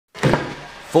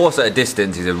Force at a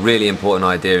distance is a really important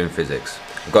idea in physics.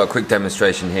 I've got a quick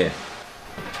demonstration here.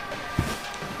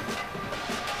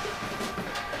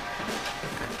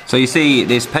 So you see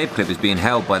this paperclip is being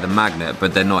held by the magnet,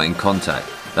 but they're not in contact.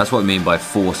 That's what we mean by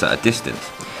force at a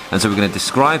distance. And so we're going to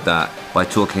describe that by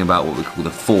talking about what we call the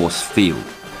force field.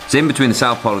 So in between the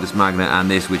south pole of this magnet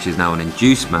and this, which is now an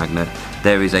induced magnet,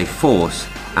 there is a force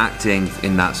acting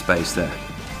in that space there.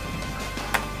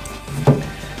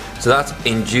 So that's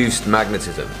induced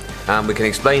magnetism, and we can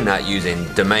explain that using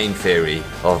domain theory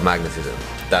of magnetism.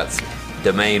 That's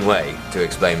the main way to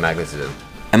explain magnetism.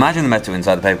 Imagine the metal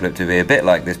inside the paperclip to be a bit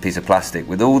like this piece of plastic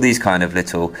with all these kind of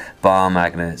little bar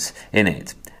magnets in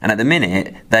it. And at the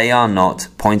minute, they are not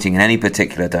pointing in any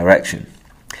particular direction.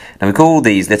 Now we call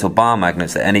these little bar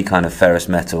magnets that any kind of ferrous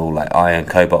metal like iron,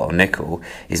 cobalt or nickel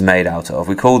is made out of,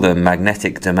 we call them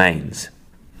magnetic domains.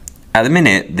 At the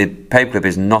minute, the paperclip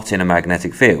is not in a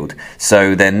magnetic field,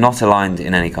 so they're not aligned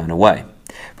in any kind of way.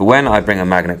 But when I bring a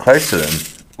magnet close to them,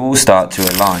 all start to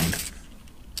align.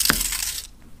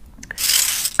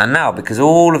 And now, because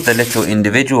all of the little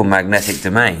individual magnetic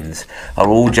domains are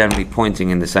all generally pointing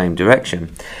in the same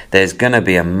direction, there's going to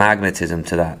be a magnetism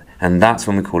to that, and that's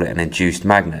when we call it an induced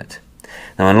magnet.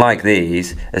 Now, unlike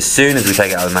these, as soon as we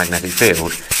take it out of the magnetic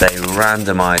field, they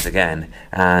randomize again,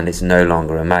 and it's no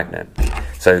longer a magnet.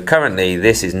 So currently,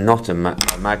 this is not a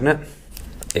magnet.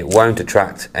 It won't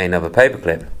attract another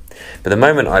paperclip. But the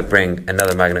moment I bring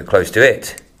another magnet close to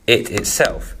it, it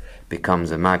itself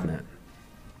becomes a magnet.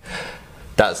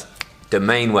 That's the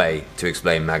main way to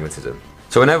explain magnetism.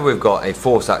 So whenever we've got a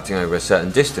force acting over a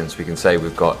certain distance, we can say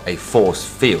we've got a force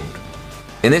field.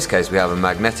 In this case, we have a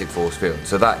magnetic force field.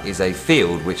 So that is a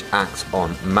field which acts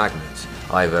on magnets,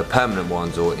 either permanent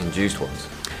ones or induced ones.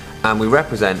 And we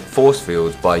represent force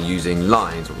fields by using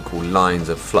lines, what we call lines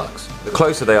of flux. The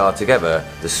closer they are together,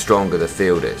 the stronger the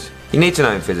field is. You need to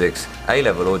know in physics,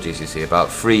 A-level or GCSE,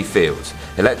 about 3 fields: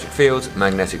 electric fields,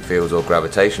 magnetic fields or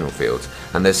gravitational fields.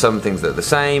 And there's some things that are the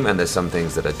same and there's some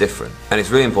things that are different. And it's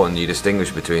really important you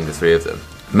distinguish between the 3 of them.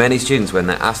 Many students, when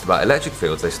they're asked about electric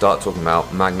fields, they start talking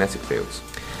about magnetic fields.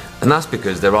 And that's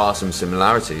because there are some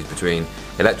similarities between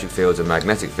electric fields and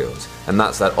magnetic fields. And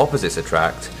that's that opposites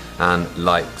attract and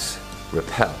likes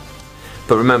repel.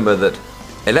 But remember that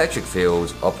electric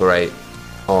fields operate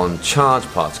on charged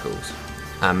particles,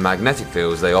 and magnetic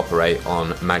fields, they operate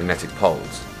on magnetic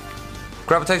poles.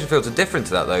 Gravitational fields are different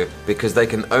to that though, because they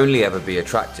can only ever be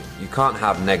attracting. You can't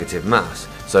have negative mass.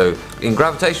 So in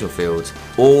gravitational fields,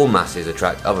 all masses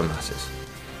attract other masses.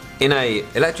 In an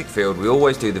electric field, we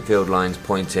always do the field lines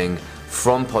pointing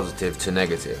from positive to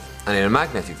negative. And in a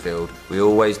magnetic field, we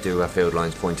always do our field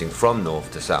lines pointing from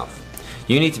north to south.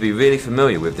 You need to be really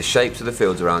familiar with the shapes of the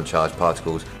fields around charged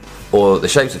particles, or the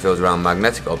shapes of fields around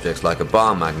magnetic objects like a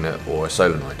bar magnet or a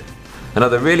solenoid.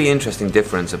 Another really interesting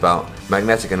difference about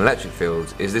magnetic and electric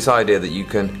fields is this idea that you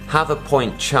can have a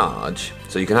point charge,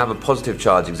 so you can have a positive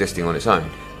charge existing on its own,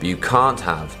 but you can't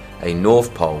have a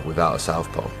north pole without a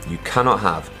south pole. You cannot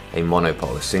have a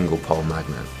monopole, a single pole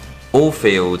magnet. All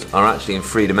fields are actually in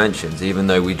 3 dimensions, even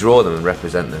though we draw them and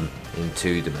represent them in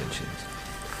 2 dimensions.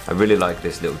 I really like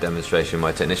this little demonstration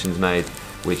my technicians made,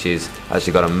 which is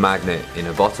actually got a magnet in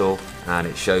a bottle, and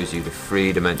it shows you the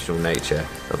 3-dimensional nature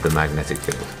of the magnetic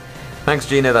field. Thanks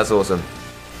Gina, that's awesome.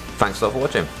 Thanks a lot for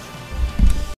watching.